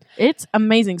works. It's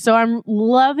amazing. So I'm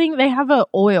loving, they have an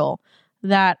oil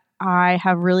that I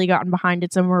have really gotten behind.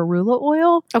 It's a marula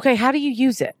oil. Okay, how do you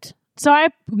use it? So I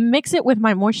mix it with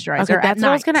my moisturizer. Okay, that's what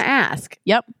I was going to ask.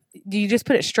 Yep. Do you just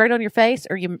put it straight on your face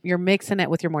or you're mixing it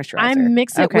with your moisturizer? I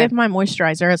mix it with my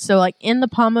moisturizer. So like in the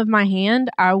palm of my hand,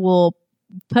 I will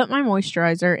put my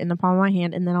moisturizer in the palm of my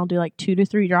hand and then I'll do like 2 to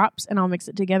 3 drops and I'll mix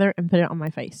it together and put it on my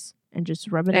face and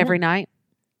just rub it every night?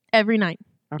 Every night.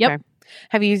 Okay. Yep.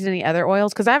 Have you used any other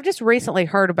oils? Because I've just recently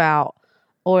heard about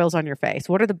oils on your face.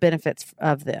 What are the benefits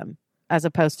of them? as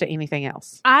opposed to anything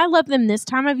else? I love them this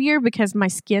time of year because my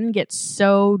skin gets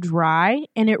so dry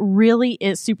and it really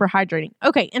is super hydrating.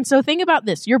 Okay, and so think about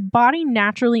this. Your body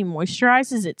naturally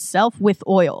moisturizes itself with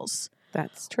oils.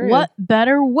 That's true. What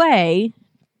better way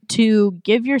to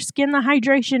give your skin the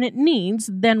hydration it needs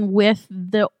than with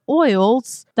the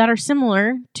oils that are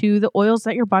similar to the oils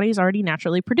that your body is already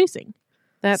naturally producing?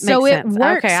 That makes So it sense.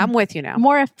 works Okay, I'm with you now.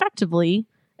 more effectively,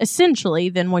 essentially,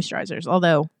 than moisturizers,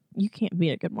 although you can't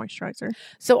beat a good moisturizer.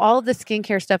 So all of the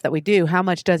skincare stuff that we do, how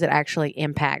much does it actually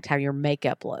impact how your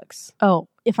makeup looks? Oh,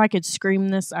 if I could scream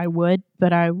this, I would,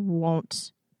 but I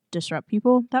won't disrupt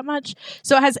people that much.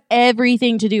 So it has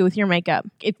everything to do with your makeup.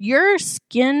 If your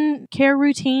skin care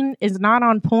routine is not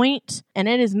on point and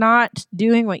it is not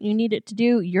doing what you need it to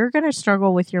do, you're going to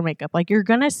struggle with your makeup. Like, you're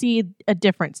going to see a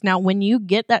difference. Now, when you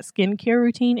get that skincare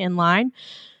routine in line,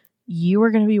 you are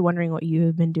going to be wondering what you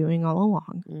have been doing all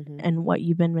along and what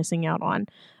you've been missing out on.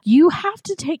 You have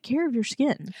to take care of your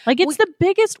skin. Like, it's the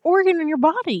biggest organ in your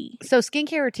body. So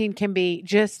skincare routine can be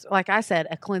just, like I said,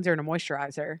 a cleanser and a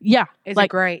moisturizer. Yeah. It's a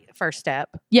great first step.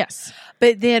 Yes.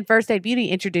 But then First Aid Beauty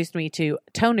introduced me to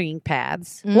toning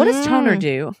pads. What does toner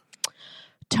do?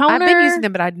 Toner. I've been using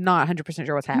them, but I'm not 100%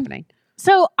 sure what's happening.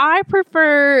 So I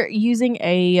prefer using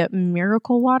a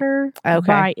Miracle Water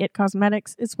by It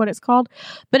Cosmetics is what it's called.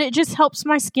 But it just helps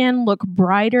my skin look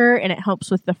brighter and it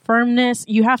helps with the firmness.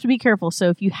 You have to be careful. So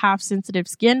if you have sensitive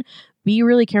skin, be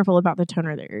really careful about the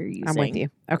toner that you're using. I'm with you.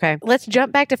 Okay. Let's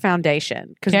jump back to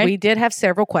foundation because we did have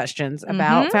several questions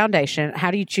about foundation. How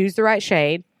do you choose the right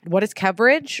shade? What is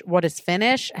coverage? What is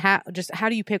finish? How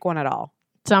do you pick one at all?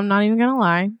 So I'm not even going to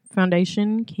lie.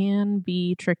 Foundation can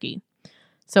be tricky.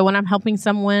 So when I'm helping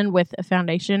someone with a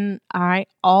foundation, I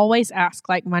always ask,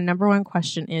 like, my number one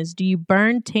question is, do you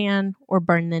burn, tan, or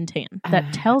burn then tan?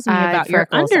 That tells me about your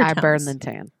undertones. I burn then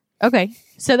tan. Okay.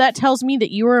 So that tells me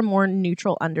that you are a more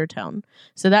neutral undertone.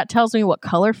 So that tells me what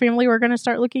color family we're going to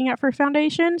start looking at for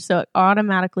foundation. So it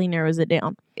automatically narrows it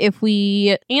down. If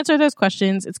we answer those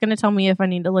questions, it's going to tell me if I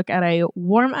need to look at a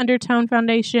warm undertone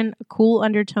foundation, a cool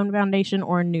undertone foundation,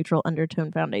 or a neutral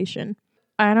undertone foundation.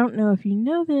 I don't know if you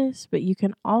know this, but you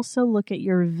can also look at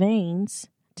your veins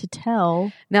to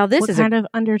tell now this what is kind of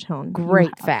undertone.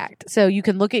 Great fact. So you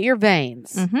can look at your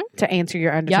veins to answer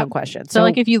your undertone question. So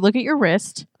like if you look at your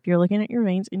wrist, if you're looking at your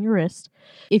veins in your wrist,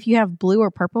 if you have blue or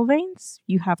purple veins,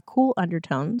 you have cool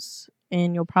undertones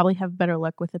and you'll probably have better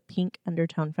luck with a pink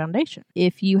undertone foundation.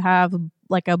 If you have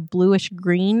like a bluish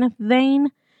green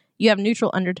vein, you have neutral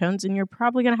undertones and you're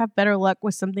probably going to have better luck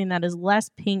with something that is less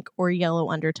pink or yellow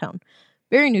undertone.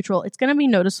 Very neutral. It's going to be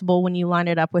noticeable when you line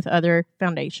it up with other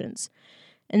foundations.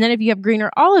 And then if you have green or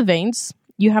olive veins,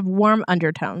 you have warm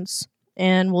undertones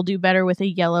and will do better with a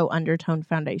yellow undertone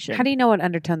foundation. How do you know what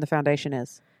undertone the foundation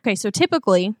is? Okay, so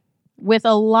typically with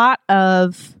a lot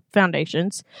of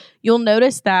foundations, you'll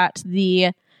notice that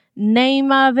the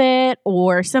name of it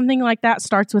or something like that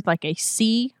starts with like a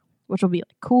C, which will be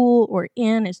like cool, or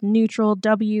N is neutral,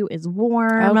 W is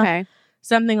warm,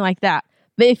 something like that.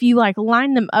 But if you like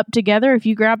line them up together, if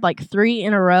you grab like 3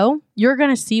 in a row, you're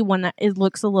going to see one that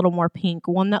looks a little more pink,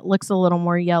 one that looks a little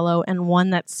more yellow, and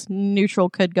one that's neutral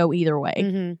could go either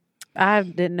way. I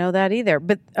didn't know that either.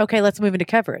 But okay, let's move into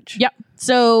coverage. Yep.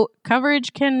 So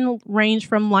coverage can range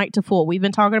from light to full. We've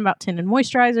been talking about tinted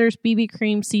moisturizers, BB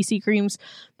creams, CC creams.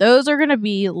 Those are going to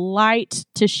be light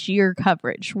to sheer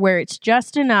coverage, where it's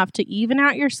just enough to even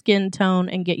out your skin tone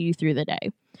and get you through the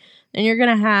day. Then you're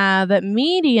going to have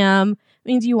medium.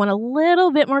 Means you want a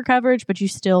little bit more coverage, but you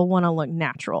still want to look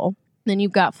natural. Then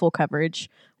you've got full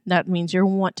coverage. That means you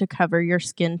want to cover your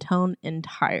skin tone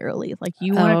entirely. Like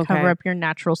you want to cover up your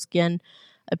natural skin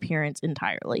appearance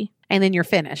entirely. And then your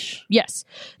finish. Yes.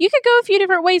 You could go a few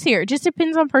different ways here. It just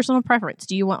depends on personal preference.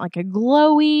 Do you want like a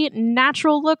glowy,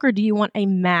 natural look, or do you want a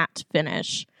matte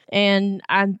finish? And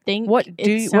I think what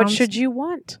should you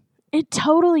want? It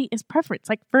totally is preference.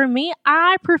 Like for me,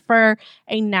 I prefer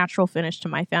a natural finish to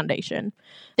my foundation.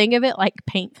 Think of it like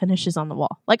paint finishes on the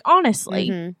wall. Like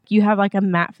honestly, you have like a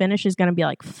matte finish is going to be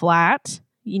like flat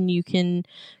and you can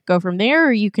go from there,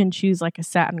 or you can choose like a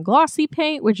satin glossy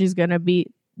paint, which is going to be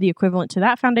the equivalent to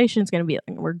that foundation. It's going to be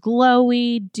like more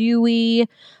glowy, dewy,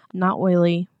 not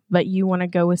oily, but you want to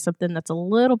go with something that's a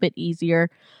little bit easier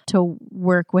to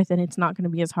work with and it's not going to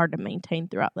be as hard to maintain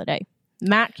throughout the day.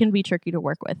 Matte can be tricky to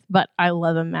work with, but I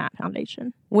love a matte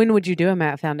foundation. When would you do a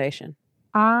matte foundation?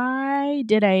 I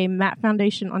did a matte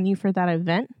foundation on you for that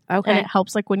event. Okay. And it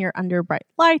helps like when you're under bright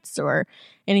lights or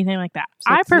anything like that.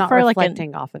 So I prefer like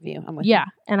reflecting off of you.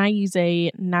 And I use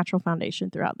a natural foundation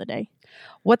throughout the day.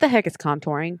 What the heck is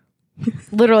contouring?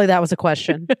 Literally, that was a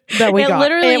question that we It got.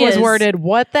 literally It was is. worded,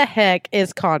 what the heck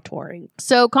is contouring?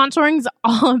 So contouring is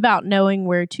all about knowing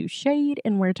where to shade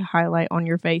and where to highlight on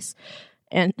your face.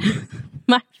 And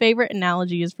my favorite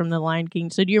analogy is from The Lion King.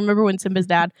 So do you remember when Simba's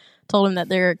dad told him that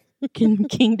their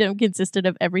kingdom consisted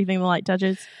of everything the light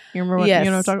touches? You remember what, Yes.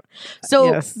 you know what I'm talking about?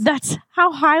 So Yes. that's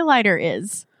how highlighter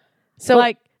is. So,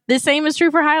 Like, the same is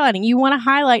true for highlighting. You want to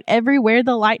highlight everywhere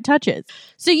the light touches.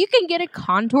 So you can get a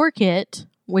contour kit,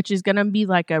 which is going to be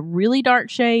like a really dark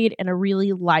shade and a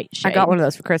really light shade. I got one of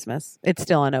those for Christmas. It's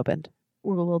still unopened.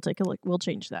 We'll take a look. We'll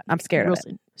change that. I'm scared of it.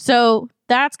 See. So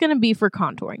that's going to be for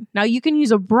contouring. Now you can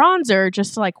use a bronzer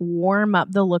just to like warm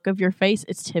up the look of your face.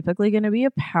 It's typically going to be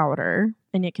a powder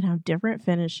and it can have different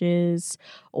finishes,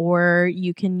 or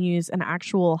you can use an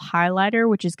actual highlighter,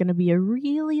 which is going to be a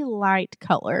really light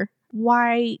color,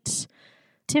 white,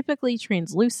 typically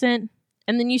translucent.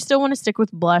 And then you still want to stick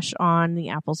with blush on the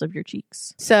apples of your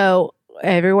cheeks. So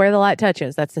everywhere the light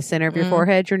touches, that's the center of your Mm.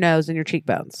 forehead, your nose, and your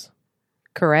cheekbones.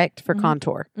 Correct? For Mhm.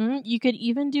 contour. You could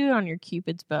even do it on your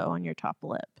Cupid's bow on your top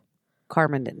lip.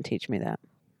 Carmen didn't teach me that.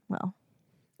 Well,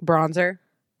 Bronzer?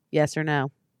 Yes or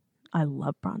no? I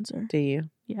love bronzer. Do you?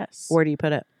 Yes. Where do you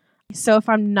put it? So if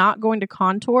I'm not going to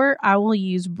contour, I will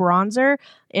use bronzer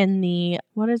in the,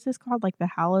 what is this called? Like the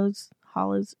hollows.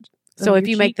 So if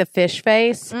you make the fish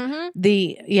face, Mm-hmm.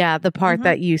 the part Mhm.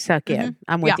 that you suck in.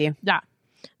 I'm with you. Yeah.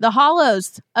 The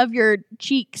hollows of your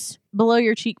cheeks below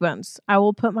your cheekbones, I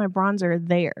will put my bronzer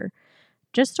there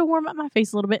just to warm up my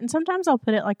face a little bit. And sometimes I'll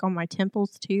put it like on my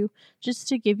temples too, just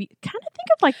to give you, kind of think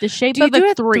of like the shape Do you of do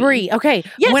a a three. Okay.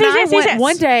 Yes, when yes, I yes, went yes.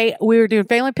 one day, we were doing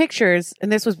family pictures,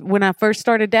 and this was when I first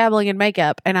started dabbling in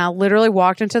makeup. And I literally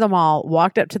walked into the mall,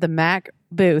 walked up to the MAC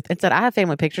booth, and said, "I have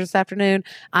family pictures this afternoon.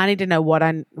 I need to know what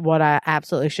I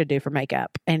absolutely should do for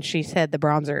makeup." And she said the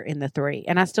bronzer in the 3,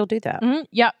 and I still do that. Mhm.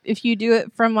 Yep. If you do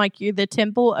it from like the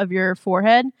temple of your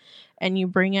forehead and you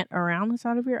bring it around the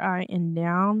side of your eye and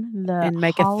down the And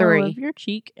make a hollow 3. of your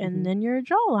cheek and Mhm. then your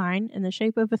jawline in the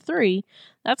shape of a 3,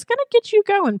 that's going to get you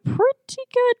going pretty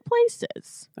good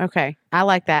places. Okay, I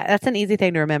like that. That's an easy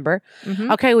thing to remember.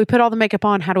 Mhm. Okay, we put all the makeup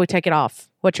on. How do we take it off?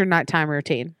 What's your nighttime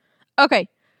routine? Okay.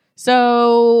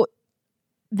 So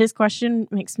this question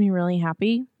makes me really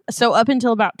happy. So up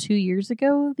until about 2 years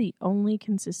ago, the only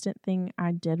consistent thing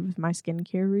I did with my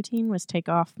skincare routine was take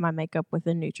off my makeup with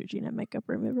a Neutrogena makeup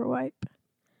remover wipe.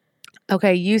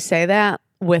 Okay, you say that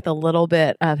with a little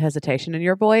bit of hesitation in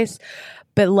your voice,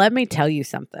 but let me tell you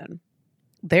something.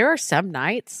 There are some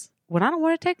nights when I don't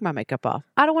want to take my makeup off.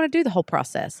 I don't want to do the whole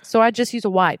process. So I just use a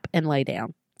wipe and lay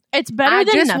down. It's better I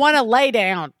than just nothing. want to lay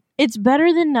down. It's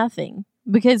better than nothing.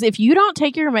 Because if you don't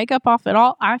take your makeup off at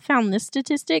all, I found this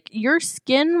statistic, your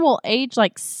skin will age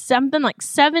like something like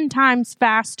 7 times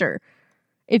faster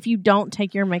if you don't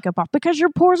take your makeup off because your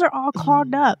pores are all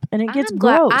clogged up and it gets I'm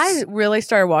glad- gross. I really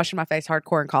started washing my face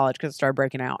hardcore in college because it started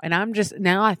breaking out. And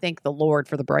now I thank the Lord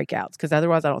for the breakouts, because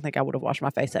otherwise I don't think I would have washed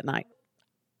my face at night.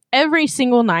 Every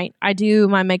single night I do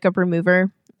my makeup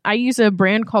remover. I use a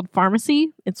brand called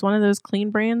Pharmacy. It's one of those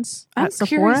clean brands I'm at Sephora.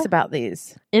 curious about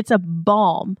these. It's a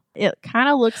balm. It kind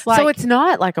of looks like So it's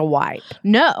not like a wipe.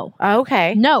 no.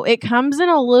 Okay. No, it comes in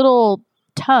a little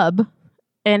tub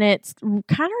and it's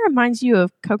kind of reminds you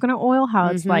of coconut oil, how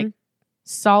it's Mhm. like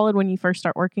solid when you first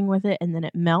start working with it and then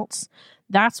it melts.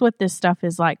 That's what this stuff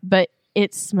is like, but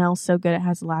it smells so good. It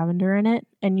has lavender in it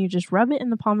and you just rub it in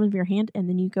the palm of your hand and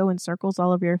then you go in circles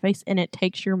all over your face and it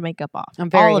takes your makeup off. I'm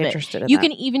very all of interested in You that.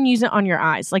 can even use it on your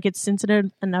eyes. Like it's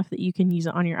sensitive enough that you can use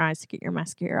it on your eyes to get your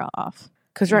mascara off.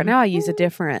 Because right now I use a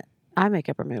different eye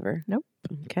makeup remover. Nope.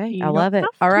 Okay. You I don't love it. have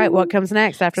All right. to. What comes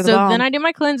next after the So balm? then I do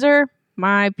my cleanser,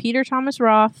 my Peter Thomas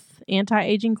Roth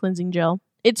anti-aging cleansing gel.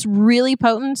 It's really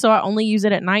potent, so I only use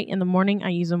it at night. In the morning, I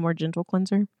use a more gentle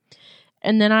cleanser.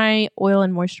 And then I oil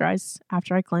and moisturize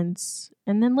after I cleanse.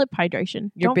 And then lip hydration.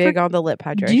 You're Don't big on the lip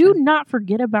hydration. Do not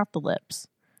forget about the lips.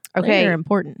 Okay. They're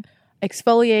important.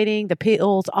 Exfoliating, the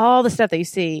peels, all the stuff that you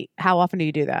see. How often do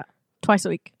you do that? Twice a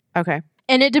week. Okay.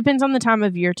 And it depends on the time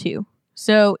of year, too.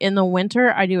 So in the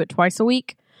winter, I do it twice a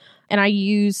week. And I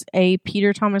use a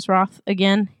Peter Thomas Roth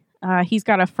again. He's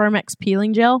got a Firmex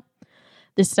peeling gel.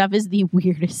 This stuff is the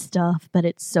weirdest stuff, but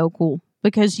it's so cool.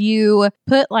 Because you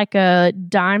put like a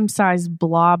dime-sized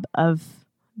blob of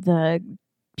the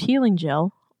peeling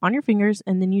gel on your fingers,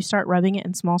 and then you start rubbing it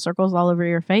in small circles all over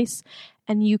your face,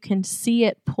 and you can see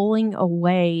it pulling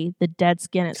away the dead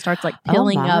skin. It starts like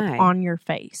peeling up my. on your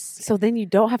face. So then you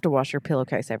don't have to wash your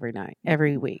pillowcase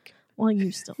every week. Well,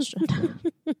 you still should.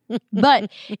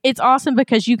 But it's awesome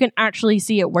because you can actually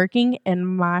see it working, and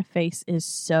my face is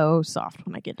so soft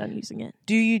when I get done using it.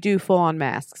 Do you do full on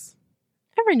masks?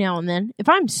 Every now and then. If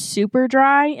I'm super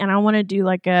dry and I want to do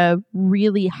like a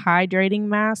really hydrating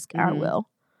mask, I will.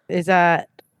 Is that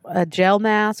a gel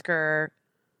mask or?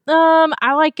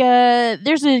 I like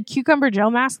there's a cucumber gel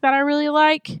mask that I really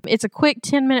like. It's a quick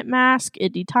 10-minute mask.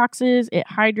 It detoxes, it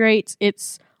hydrates.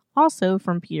 It's also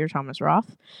from Peter Thomas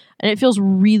Roth, and it feels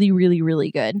really, really,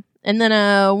 really good. And then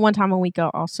one time a week,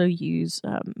 I'll also use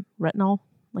retinol,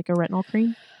 like a retinol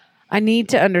cream. I need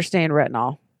to understand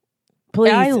retinol.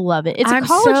 Please. I love it. It's I'm a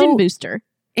collagen so booster.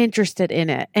 Interested in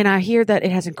it. And I hear that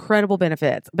it has incredible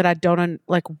benefits, but I don't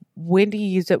when do you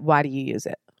use it? Why do you use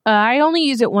it? I only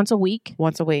use it once a week.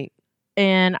 Once a week.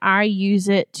 And I use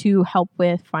it to help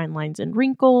with fine lines and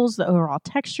wrinkles, the overall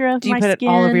texture of my skin. Do you put it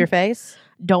all over your face?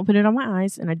 Don't put it on my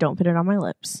eyes, and I don't put it on my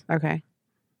lips. Okay.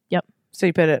 Yep. So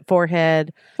you put it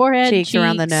forehead, cheeks,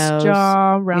 around the nose,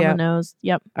 jaw, around the nose.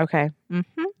 Yep. Okay.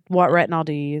 Mm-hmm. What retinol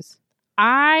do you use?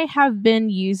 I have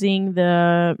been using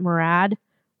the Murad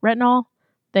retinol.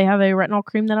 They have a retinol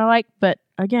cream that I like, but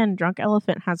again, Drunk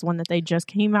Elephant has one that they just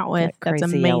came out with. That's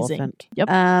amazing. Elephant.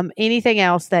 Yep. Anything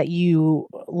else that you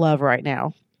love right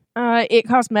now? It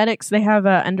Cosmetics. They have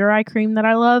a under eye cream that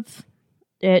I love.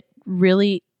 It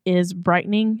really is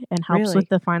brightening and helps with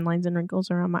the fine lines and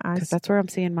wrinkles around my eyes. Because that's where I'm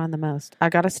seeing mine the most. I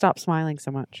got to stop smiling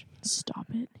so much. Stop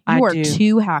it. You are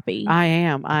too happy. I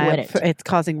am. It's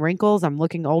causing wrinkles. I'm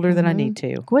looking older than I need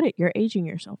to. Quit it. You're aging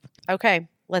yourself. Okay.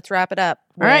 Let's wrap it up.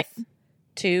 All right.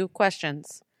 2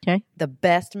 questions. Okay. The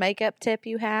best makeup tip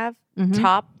you have,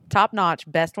 top notch,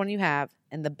 best one you have,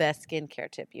 and the best skincare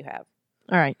tip you have.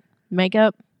 All right.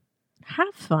 Makeup.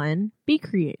 Have fun. Be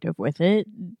creative with it.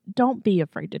 Don't be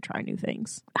afraid to try new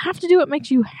things. Have to do what makes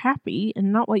you happy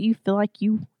and not what you feel like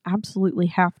you absolutely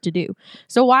have to do.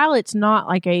 So while it's not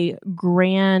like a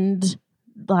grand,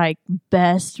 like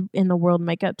best in the world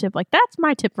makeup tip, like that's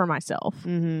my tip for myself.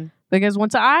 Mm-hmm. Because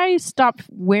once I stopped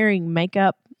wearing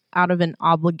makeup out of an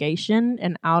obligation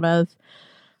and out of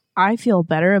I feel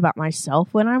better about myself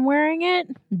when I'm wearing it,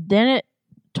 then it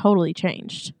totally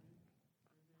changed.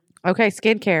 Okay,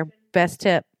 skincare. Best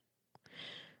tip.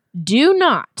 Do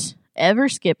not ever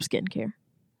skip skincare.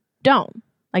 Don't.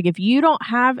 Like if you don't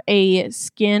have a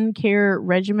skincare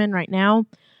regimen right now,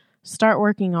 start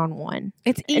working on one.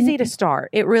 It's easy to start.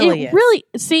 It really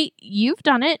is. See, you've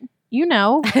done it. You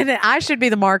know. And I should be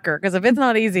the marker because if it's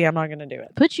not easy, I'm not going to do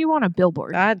it. Put you on a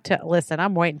billboard. Listen,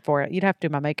 I'm waiting for it. You'd have to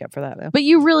do my makeup for that, though. But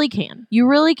you really can. You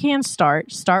really can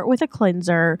start. Start with a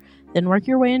cleanser, then work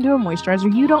your way into a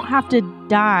moisturizer. You don't have to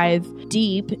dive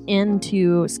deep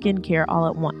into skincare all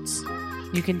at once.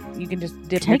 You can just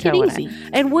dip Take your toe it easy. in it.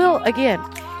 And again,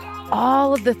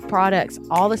 all of the products,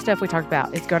 all the stuff we talked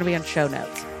about is going to be on show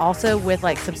notes. Also with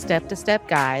like some step-to-step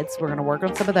guides. We're going to work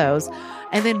on some of those.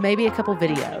 And then maybe a couple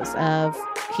videos of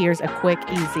here's a quick,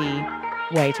 easy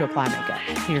way to apply makeup.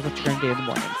 Here's what you're going to do in the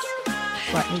mornings.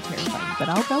 Slightly terrifying, but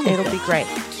I'll go with It'll be great.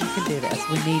 You can do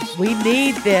this. We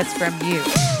need this from you.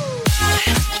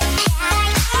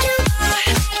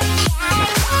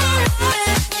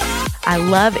 I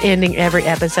love ending every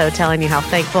episode telling you how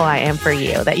thankful I am for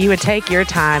you, that you would take your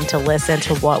time to listen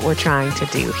to what we're trying to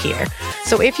do here.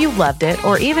 So if you loved it,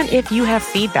 or even if you have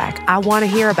feedback, I want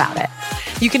to hear about it.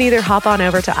 You can either hop on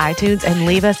over to iTunes and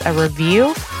leave us a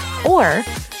review, or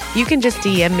you can just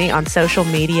DM me on social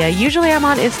media. Usually I'm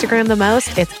on Instagram the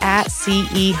most. It's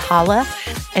 @CEHolla.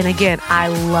 And again, I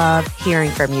love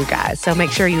hearing from you guys. So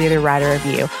make sure you either write a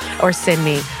review or send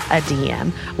me a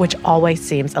DM, which always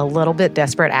seems a little bit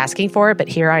desperate asking for it, but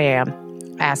here I am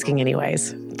asking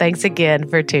anyways. Thanks again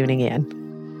for tuning in.